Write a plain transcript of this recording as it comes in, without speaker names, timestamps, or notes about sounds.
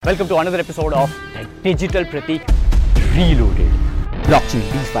Welcome to another episode of The Digital Pratik Reloaded. Blockchain,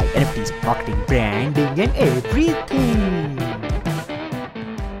 DeFi, NFTs, marketing, branding and everything.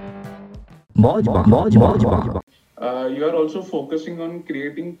 You are also focusing on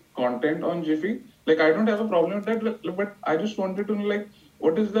creating content on Jiffy. Like, I don't have a problem with that, but I just wanted to know, like,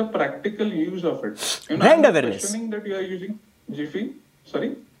 what is the practical use of it? Brand I'm awareness. questioning that you are using Jiffy.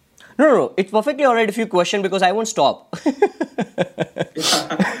 Sorry? No. It's perfectly alright if you question because I won't stop.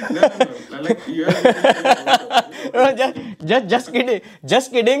 No. Like, you are using Just kidding.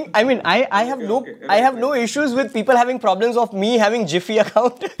 Just kidding. I mean, I have no issues with people having problems of me having Jiffy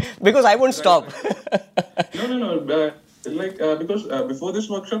account because I won't stop. No. Because before this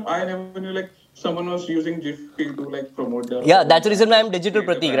workshop, I never knew like someone was using Jiffy to like promote their. Yeah, that's the reason why I'm Digital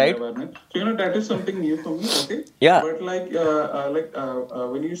Pratik, right? So that is something new for me. Okay. Yeah. But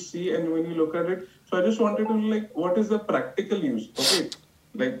when you see and when you look at it, so I just wanted to know, like, what is the practical use? Okay.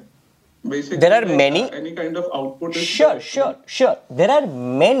 Like, basically, There are many. Any kind of output. Sure. There are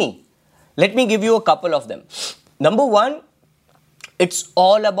many. Let me give you a couple of them. Number one, it's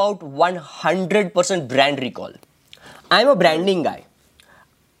all about 100% brand recall. I'm a branding guy.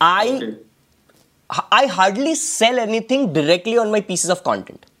 I hardly sell anything directly on my pieces of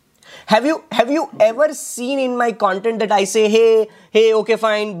content. Have you ever seen in my content that I say, hey, okay,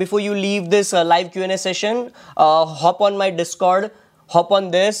 fine, before you leave this live Q&A session, hop on my Discord, hop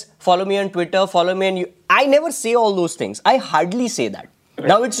on this, follow me on Twitter, follow me on I never say all those things. I hardly say that. Right.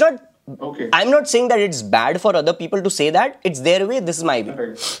 Now, it's not, I'm not saying that it's bad for other people to say that. It's their way, this is my way.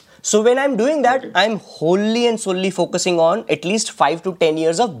 Right. So when I'm doing that, I'm wholly and solely focusing on at least 5 to 10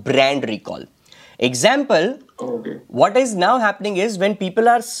 years of brand recall. Example, what is now happening is when people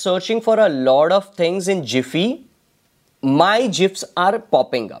are searching for a lot of things in Jiffy, my GIFs are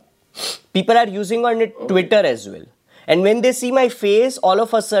popping up. People are using on it Twitter as well. And when they see my face, all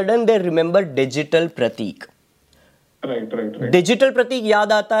of a sudden they remember Digital Pratik. Right. Digital Pratik yaad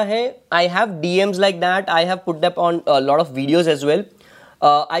aata hai. I have DMs like that. I have put that on a lot of videos as well.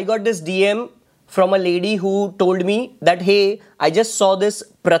 I got this DM from a lady who told me that, hey, I just saw this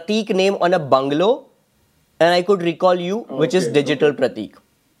Pratik name on a bungalow and I could recall you, which is Digital Pratik.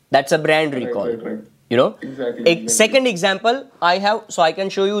 That's a brand recall. Right. You know? Exactly. Second example, I can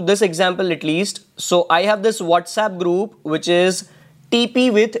show you this example at least. So I have this WhatsApp group, which is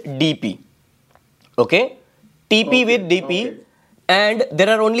TP with DP. Okay? TP with DP. And there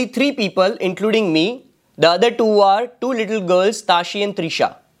are only 3 people, including me. The other 2 are 2 little girls, Tashi and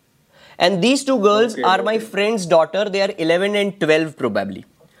Trisha. And these 2 girls are my friend's daughter. They are 11 and 12 probably.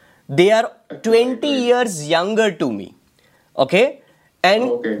 They are 20 years younger to me. Okay?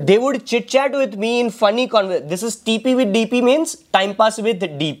 And they would chit chat with me in funny conversation. This is TP with DP means time pass with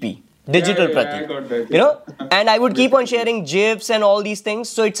DP. Digital Pratik. I got that. You know? And I would keep on sharing GIFs and all these things.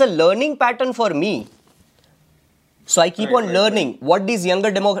 So it's a learning pattern for me. So I keep on learning what these younger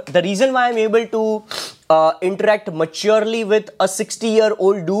the reason why I'm able to interact maturely with a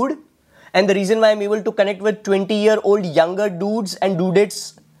 60-year-old dude and the reason why I'm able to connect with 20-year-old younger dudes and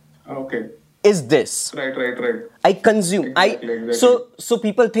dudettes is this. Right. I consume. Exactly. So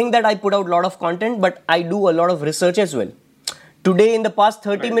people think that I put out a lot of content, but I do a lot of research as well. Today in the past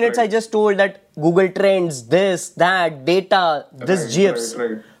 30 minutes, I just told that Google Trends, this, that, data, this GIFs,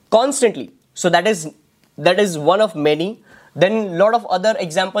 constantly. So that is one of many. Then a lot of other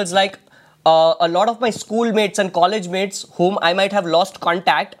examples like a lot of my schoolmates and college mates whom I might have lost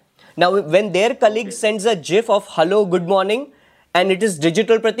contact. Now, when their colleague sends a GIF of hello, good morning, and it is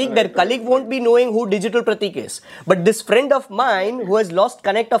Digital Pratik, their colleague won't be knowing who Digital Pratik is. But this friend of mine who has lost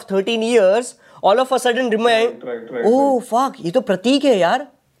connect of 13 years, all of a sudden remember, oh fuck, ye to Pratik hai yaar.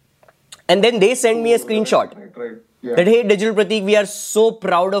 And then they send me a screenshot. That hey, Digital Pratik, we are so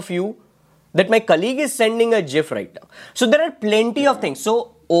proud of you. That my colleague is sending a GIF right now. So there are plenty of things.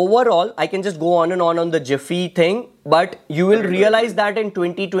 So overall, I can just go on and on the Jiffy thing, but you will realize that in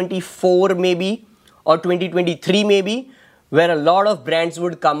 2024 maybe or 2023 maybe, where a lot of brands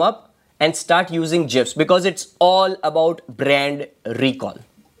would come up and start using GIFs because it's all about brand recall.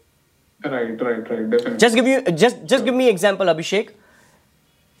 Right, definitely. Just give me example, Abhishek.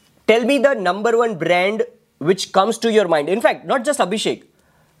 Tell me the number one brand which comes to your mind. In fact, not just Abhishek.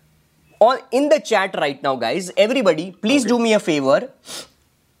 In the chat right now, guys, everybody, please do me a favor.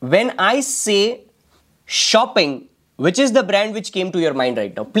 When I say shopping, which is the brand which came to your mind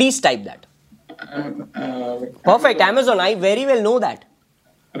right now? Please type that. Perfect. Amazon. I very well know that.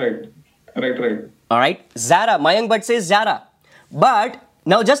 Right. All right. Zara. Mayank Bhatt says Zara. But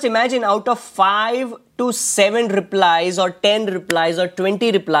Now just imagine out of 5 to 7 replies or 10 replies or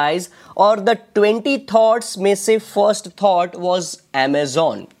 20 replies, or the 20 thoughts may say first thought was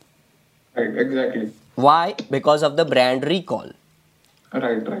Amazon. Right, exactly. Why? Because of the brand recall.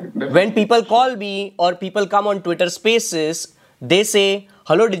 Right, definitely. When people call me or people come on Twitter Spaces, they say,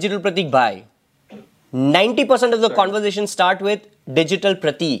 hello Digital Pratik bhai. 90% of the conversation start with Digital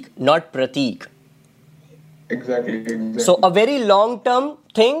Pratik, not Pratik. Exactly. So a very long-term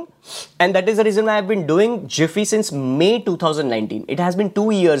thing, and that is the reason why I've been doing Jiffy since May 2019. It has been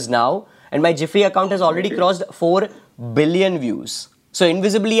 2 years now, and my Jiffy account has already crossed 4 billion views. So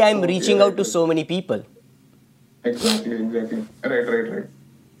invisibly, I'm reaching out to so many people. Exactly. Right.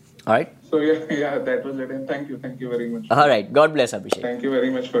 All right. So yeah, that was it. And thank you very much. All right. God bless, Abhishek. Thank you very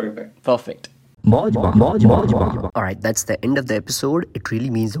much for your time. Perfect. Alright, that's the end of the episode. It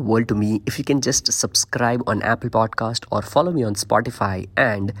really means the world to me if you can just subscribe on Apple Podcast or follow me on Spotify.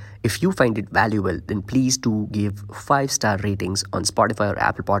 And if you find it valuable, then please do give 5-star ratings on Spotify or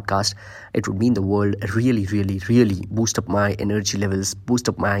Apple Podcast. It would mean the world. Really boost up my energy levels, boost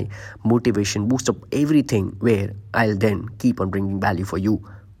up my motivation, boost up everything, where I'll then keep on bringing value for you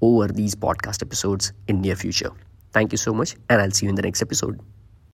over these podcast episodes in near future. Thank you so much, and I'll see you in the next episode.